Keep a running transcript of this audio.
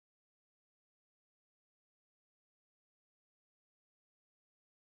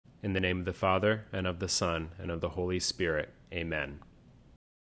In the name of the Father, and of the Son, and of the Holy Spirit. Amen.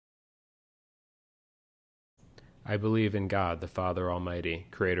 I believe in God, the Father Almighty,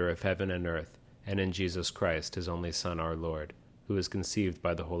 creator of heaven and earth, and in Jesus Christ, his only Son, our Lord, who was conceived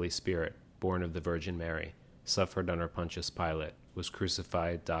by the Holy Spirit, born of the Virgin Mary, suffered under Pontius Pilate, was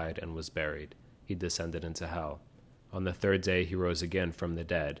crucified, died, and was buried. He descended into hell. On the third day he rose again from the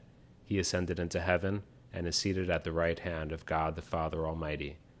dead. He ascended into heaven, and is seated at the right hand of God the Father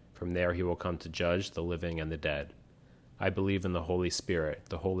Almighty. From there he will come to judge the living and the dead. I believe in the Holy Spirit,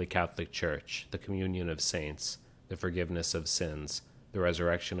 the Holy Catholic Church, the communion of saints, the forgiveness of sins, the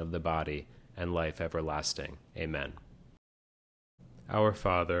resurrection of the body, and life everlasting. Amen. Our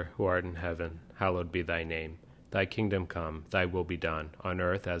Father, who art in heaven, hallowed be thy name. Thy kingdom come, thy will be done, on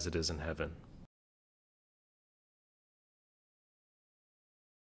earth as it is in heaven.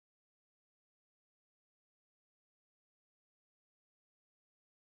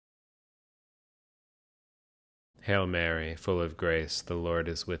 Hail Mary, full of grace, the Lord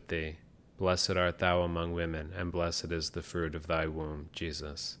is with thee. Blessed art thou among women, and blessed is the fruit of thy womb,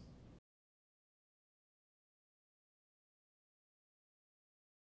 Jesus.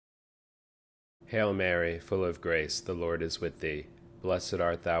 Hail Mary, full of grace, the Lord is with thee. Blessed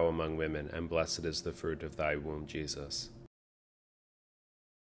art thou among women, and blessed is the fruit of thy womb, Jesus.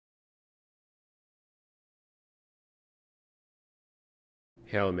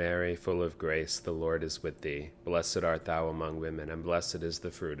 Hail Mary, full of grace, the Lord is with thee. Blessed art thou among women, and blessed is the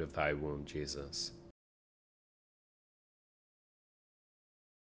fruit of thy womb, Jesus.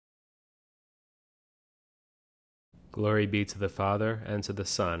 Glory be to the Father, and to the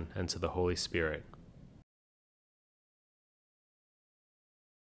Son, and to the Holy Spirit.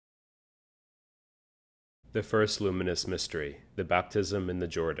 The first luminous mystery, the baptism in the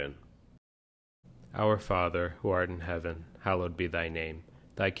Jordan. Our Father, who art in heaven, hallowed be thy name.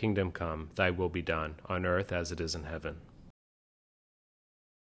 Thy kingdom come, thy will be done, on earth as it is in heaven.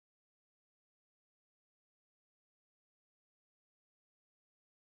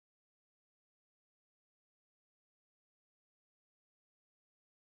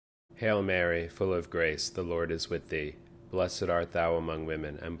 Hail Mary, full of grace, the Lord is with thee. Blessed art thou among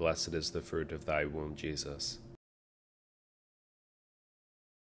women, and blessed is the fruit of thy womb, Jesus.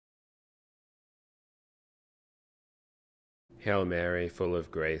 Hail Mary, full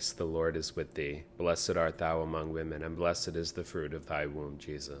of grace, the Lord is with thee. Blessed art thou among women, and blessed is the fruit of thy womb,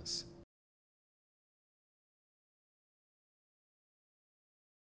 Jesus.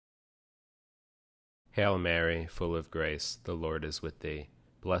 Hail Mary, full of grace, the Lord is with thee.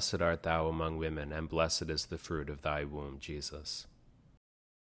 Blessed art thou among women, and blessed is the fruit of thy womb, Jesus.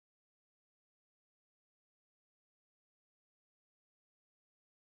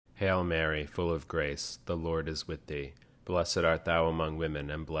 Hail Mary, full of grace, the Lord is with thee. Blessed art thou among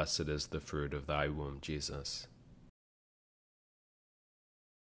women, and blessed is the fruit of thy womb, Jesus.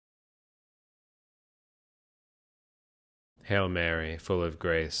 Hail Mary, full of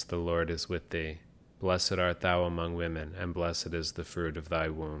grace, the Lord is with thee. Blessed art thou among women, and blessed is the fruit of thy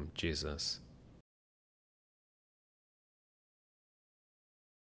womb, Jesus.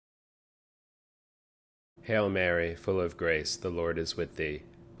 Hail Mary, full of grace, the Lord is with thee.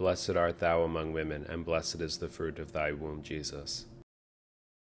 Blessed art thou among women, and blessed is the fruit of thy womb, Jesus.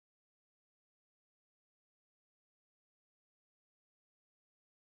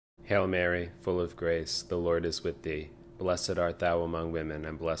 Hail Mary, full of grace, the Lord is with thee. Blessed art thou among women,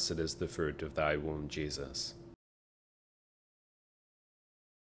 and blessed is the fruit of thy womb, Jesus.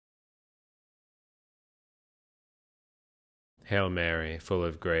 Hail Mary, full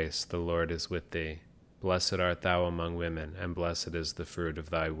of grace, the Lord is with thee. Blessed art thou among women, and blessed is the fruit of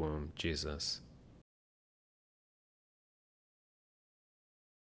thy womb, Jesus.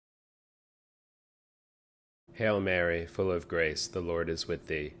 Hail Mary, full of grace, the Lord is with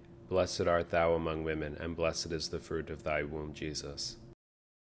thee. Blessed art thou among women, and blessed is the fruit of thy womb, Jesus.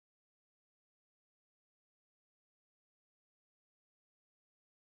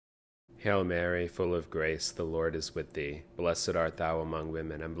 Hail Mary, full of grace, the Lord is with thee. Blessed art thou among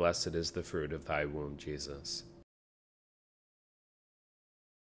women, and blessed is the fruit of thy womb, Jesus.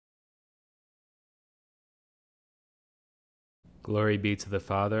 Glory be to the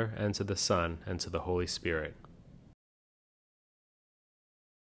Father, and to the Son, and to the Holy Spirit.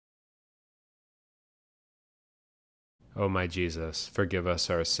 O my Jesus, forgive us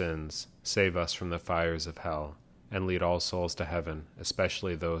our sins, save us from the fires of hell, and lead all souls to heaven,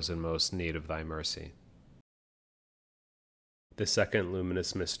 especially those in most need of thy mercy. The second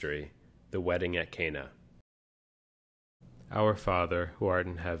luminous mystery, the wedding at Cana. Our Father, who art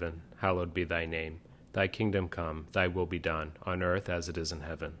in heaven, hallowed be thy name. Thy kingdom come, thy will be done, on earth as it is in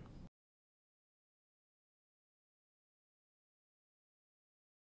heaven.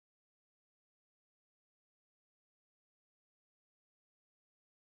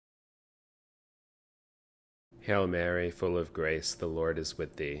 Hail Mary, full of grace, the Lord is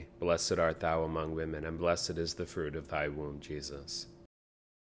with thee. Blessed art thou among women, and blessed is the fruit of thy womb, Jesus.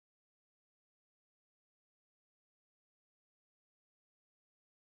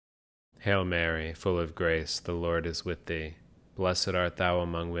 Hail Mary, full of grace, the Lord is with thee. Blessed art thou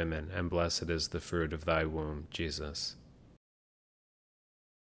among women, and blessed is the fruit of thy womb, Jesus.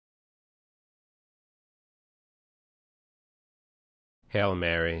 Hail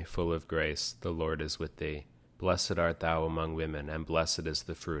Mary, full of grace, the Lord is with thee. Blessed art thou among women, and blessed is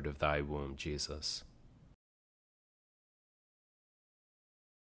the fruit of thy womb, Jesus.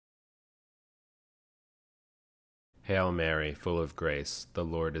 Hail Mary, full of grace, the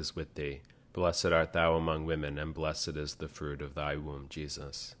Lord is with thee. Blessed art thou among women, and blessed is the fruit of thy womb,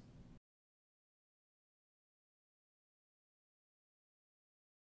 Jesus.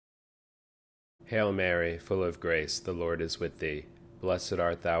 Hail Mary, full of grace, the Lord is with thee. Blessed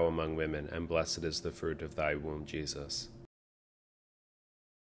art thou among women, and blessed is the fruit of thy womb, Jesus.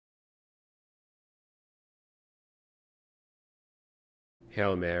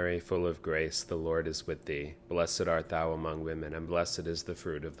 Hail Mary, full of grace, the Lord is with thee. Blessed art thou among women, and blessed is the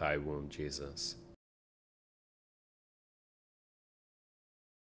fruit of thy womb, Jesus.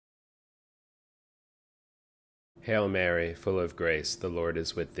 Hail Mary, full of grace, the Lord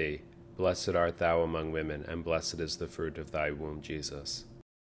is with thee. Blessed art thou among women, and blessed is the fruit of thy womb, Jesus.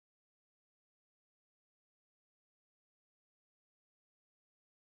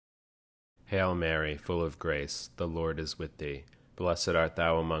 Hail Mary, full of grace, the Lord is with thee. Blessed art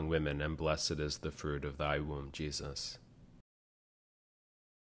thou among women, and blessed is the fruit of thy womb, Jesus.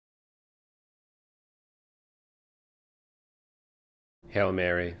 Hail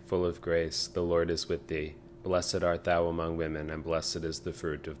Mary, full of grace, the Lord is with thee. Blessed art thou among women, and blessed is the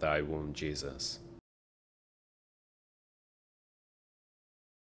fruit of thy womb, Jesus.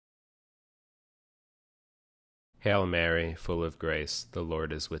 Hail Mary, full of grace, the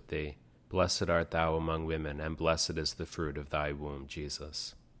Lord is with thee. Blessed art thou among women, and blessed is the fruit of thy womb,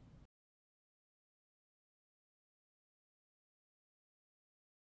 Jesus.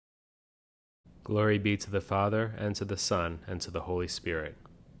 Glory be to the Father, and to the Son, and to the Holy Spirit.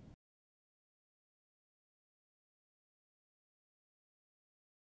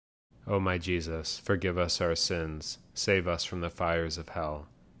 O my Jesus, forgive us our sins, save us from the fires of hell,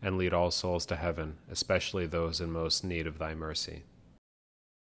 and lead all souls to heaven, especially those in most need of thy mercy.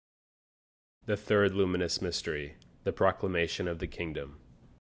 The third luminous mystery, the proclamation of the kingdom.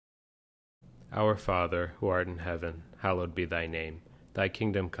 Our Father, who art in heaven, hallowed be thy name. Thy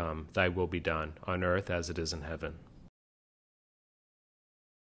kingdom come, thy will be done, on earth as it is in heaven.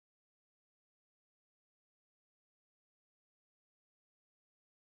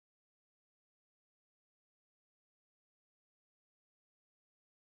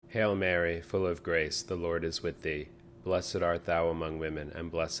 Hail Mary, full of grace, the Lord is with thee. Blessed art thou among women, and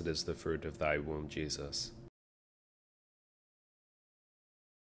blessed is the fruit of thy womb, Jesus.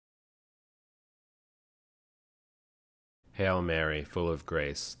 Hail Mary, full of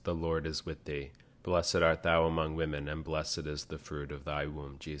grace, the Lord is with thee. Blessed art thou among women, and blessed is the fruit of thy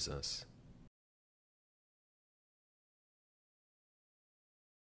womb, Jesus.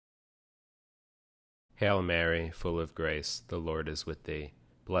 Hail Mary, full of grace, the Lord is with thee.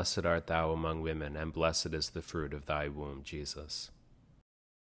 Blessed art thou among women, and blessed is the fruit of thy womb, Jesus.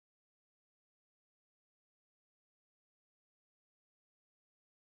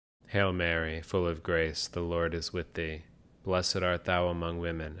 Hail Mary, full of grace, the Lord is with thee. Blessed art thou among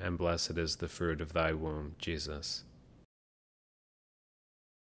women, and blessed is the fruit of thy womb, Jesus.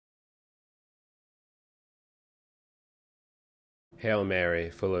 Hail Mary,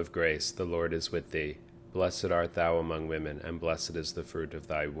 full of grace, the Lord is with thee. Blessed art thou among women, and blessed is the fruit of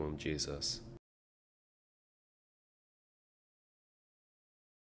thy womb, Jesus.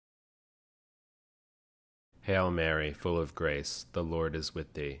 Hail Mary, full of grace, the Lord is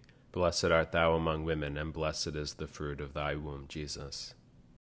with thee. Blessed art thou among women, and blessed is the fruit of thy womb, Jesus.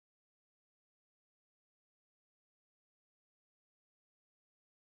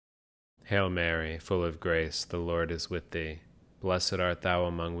 Hail Mary, full of grace, the Lord is with thee. Blessed art thou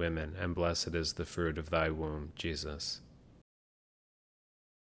among women, and blessed is the fruit of thy womb, Jesus.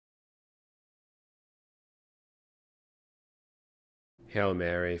 Hail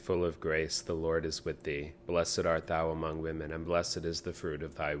Mary, full of grace, the Lord is with thee. Blessed art thou among women, and blessed is the fruit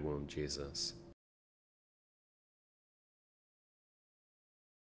of thy womb, Jesus.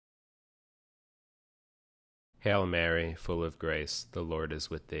 Hail Mary, full of grace, the Lord is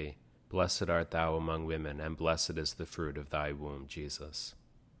with thee. Blessed art thou among women, and blessed is the fruit of thy womb, Jesus.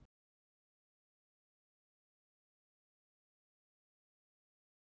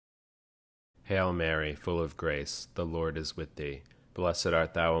 Hail Mary, full of grace, the Lord is with thee. Blessed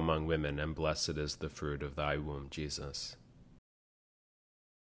art thou among women, and blessed is the fruit of thy womb, Jesus.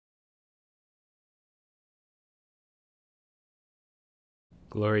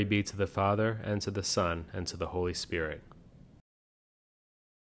 Glory be to the Father, and to the Son, and to the Holy Spirit.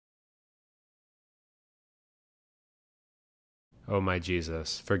 O my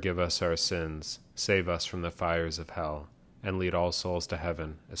Jesus, forgive us our sins, save us from the fires of hell, and lead all souls to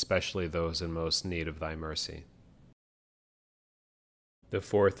heaven, especially those in most need of thy mercy. The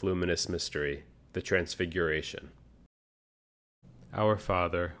fourth luminous mystery, the Transfiguration. Our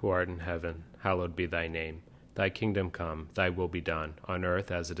Father, who art in heaven, hallowed be thy name. Thy kingdom come, thy will be done, on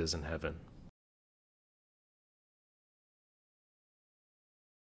earth as it is in heaven.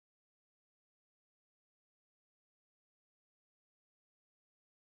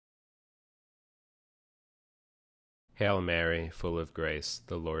 Hail Mary, full of grace,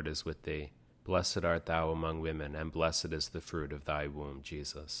 the Lord is with thee. Blessed art thou among women, and blessed is the fruit of thy womb,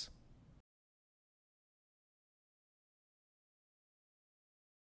 Jesus.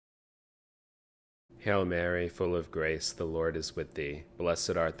 Hail Mary, full of grace, the Lord is with thee.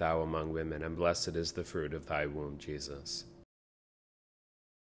 Blessed art thou among women, and blessed is the fruit of thy womb, Jesus.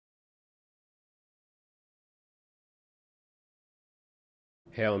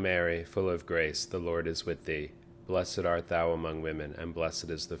 Hail Mary, full of grace, the Lord is with thee. Blessed art thou among women, and blessed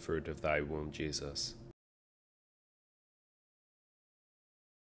is the fruit of thy womb, Jesus.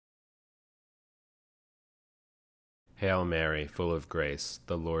 Hail Mary, full of grace,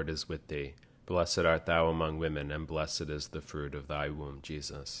 the Lord is with thee. Blessed art thou among women, and blessed is the fruit of thy womb,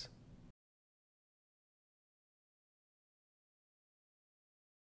 Jesus.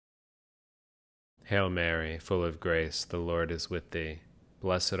 Hail Mary, full of grace, the Lord is with thee.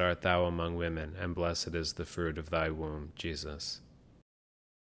 Blessed art thou among women, and blessed is the fruit of thy womb, Jesus.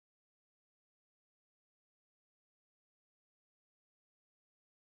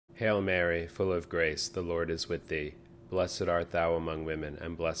 Hail Mary, full of grace, the Lord is with thee. Blessed art thou among women,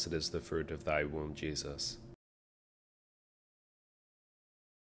 and blessed is the fruit of thy womb, Jesus.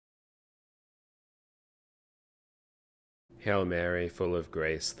 Hail Mary, full of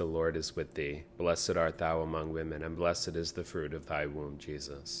grace, the Lord is with thee. Blessed art thou among women, and blessed is the fruit of thy womb,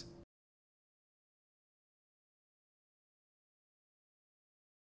 Jesus.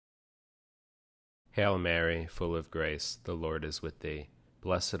 Hail Mary, full of grace, the Lord is with thee.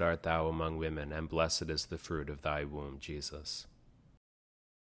 Blessed art thou among women, and blessed is the fruit of thy womb, Jesus.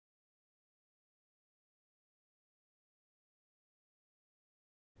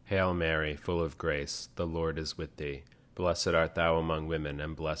 Hail Mary, full of grace, the Lord is with thee. Blessed art thou among women,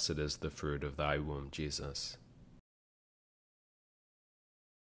 and blessed is the fruit of thy womb, Jesus.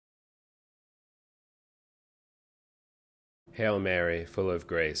 Hail Mary, full of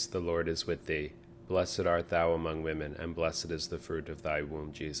grace, the Lord is with thee. Blessed art thou among women, and blessed is the fruit of thy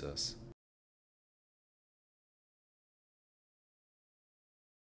womb, Jesus.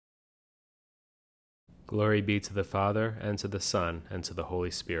 Glory be to the Father, and to the Son, and to the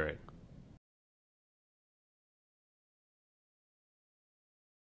Holy Spirit.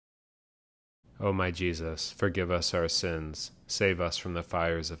 O my Jesus, forgive us our sins, save us from the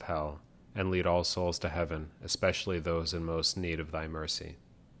fires of hell, and lead all souls to heaven, especially those in most need of thy mercy.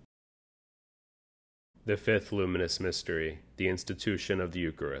 The fifth luminous mystery, the institution of the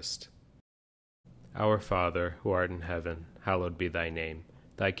Eucharist. Our Father, who art in heaven, hallowed be thy name.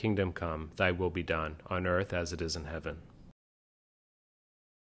 Thy kingdom come, thy will be done, on earth as it is in heaven.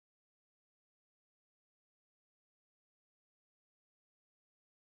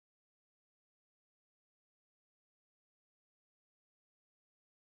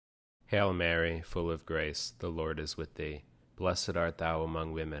 Hail Mary, full of grace, the Lord is with thee. Blessed art thou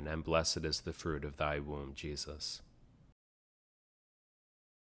among women, and blessed is the fruit of thy womb, Jesus.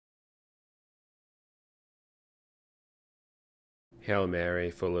 Hail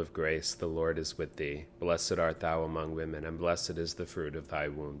Mary, full of grace, the Lord is with thee. Blessed art thou among women, and blessed is the fruit of thy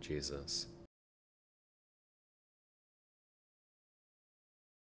womb, Jesus.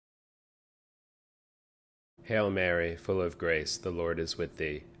 Hail Mary, full of grace, the Lord is with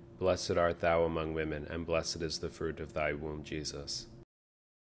thee. Blessed art thou among women, and blessed is the fruit of thy womb, Jesus.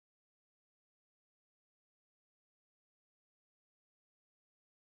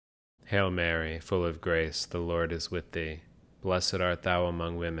 Hail Mary, full of grace, the Lord is with thee. Blessed art thou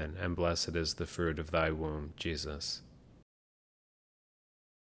among women, and blessed is the fruit of thy womb, Jesus.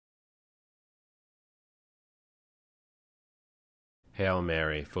 Hail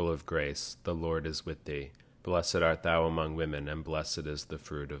Mary, full of grace, the Lord is with thee. Blessed art thou among women, and blessed is the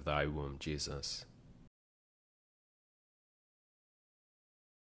fruit of thy womb, Jesus.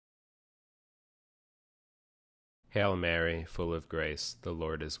 Hail Mary, full of grace, the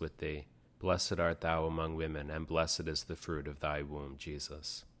Lord is with thee. Blessed art thou among women, and blessed is the fruit of thy womb,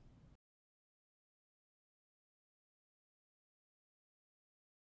 Jesus.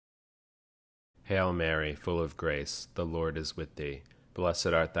 Hail Mary, full of grace, the Lord is with thee. Blessed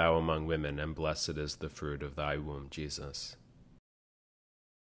art thou among women, and blessed is the fruit of thy womb, Jesus.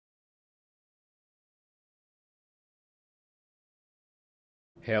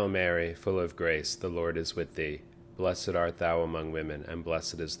 Hail Mary, full of grace, the Lord is with thee. Blessed art thou among women, and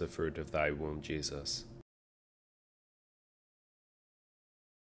blessed is the fruit of thy womb, Jesus.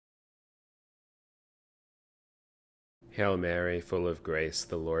 Hail Mary, full of grace,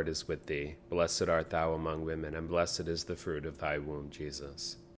 the Lord is with thee. Blessed art thou among women, and blessed is the fruit of thy womb,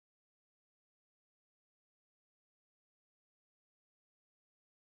 Jesus.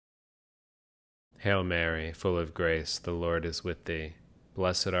 Hail Mary, full of grace, the Lord is with thee.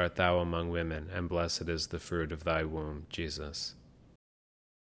 Blessed art thou among women, and blessed is the fruit of thy womb, Jesus.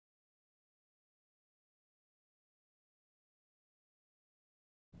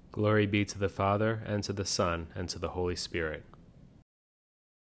 Glory be to the Father, and to the Son, and to the Holy Spirit.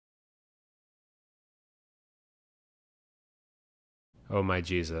 O my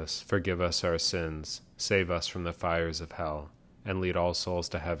Jesus, forgive us our sins, save us from the fires of hell, and lead all souls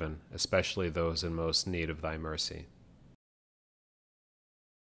to heaven, especially those in most need of thy mercy.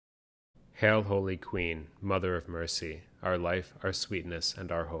 Hail, Holy Queen, Mother of Mercy, our life, our sweetness,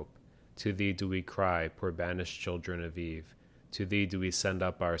 and our hope. To thee do we cry, poor banished children of Eve. To thee do we send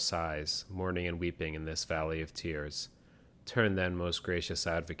up our sighs, mourning and weeping in this valley of tears. Turn then, most gracious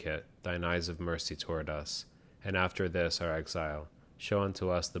Advocate, thine eyes of mercy toward us, and after this our exile, show unto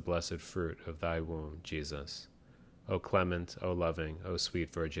us the blessed fruit of thy womb, Jesus. O clement, O loving, O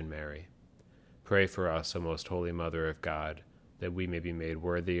sweet Virgin Mary, pray for us, O most holy Mother of God, that we may be made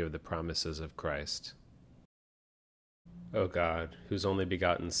worthy of the promises of Christ. O God, whose only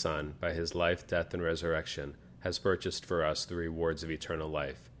begotten Son, by his life, death, and resurrection, has purchased for us the rewards of eternal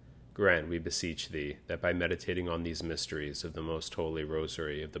life, grant, we beseech thee, that by meditating on these mysteries of the most holy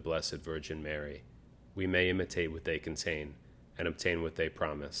Rosary of the Blessed Virgin Mary, we may imitate what they contain, and obtain what they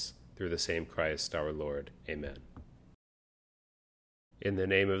promise, through the same Christ our Lord. Amen. In the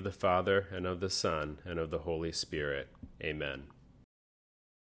name of the Father, and of the Son, and of the Holy Spirit. Amen.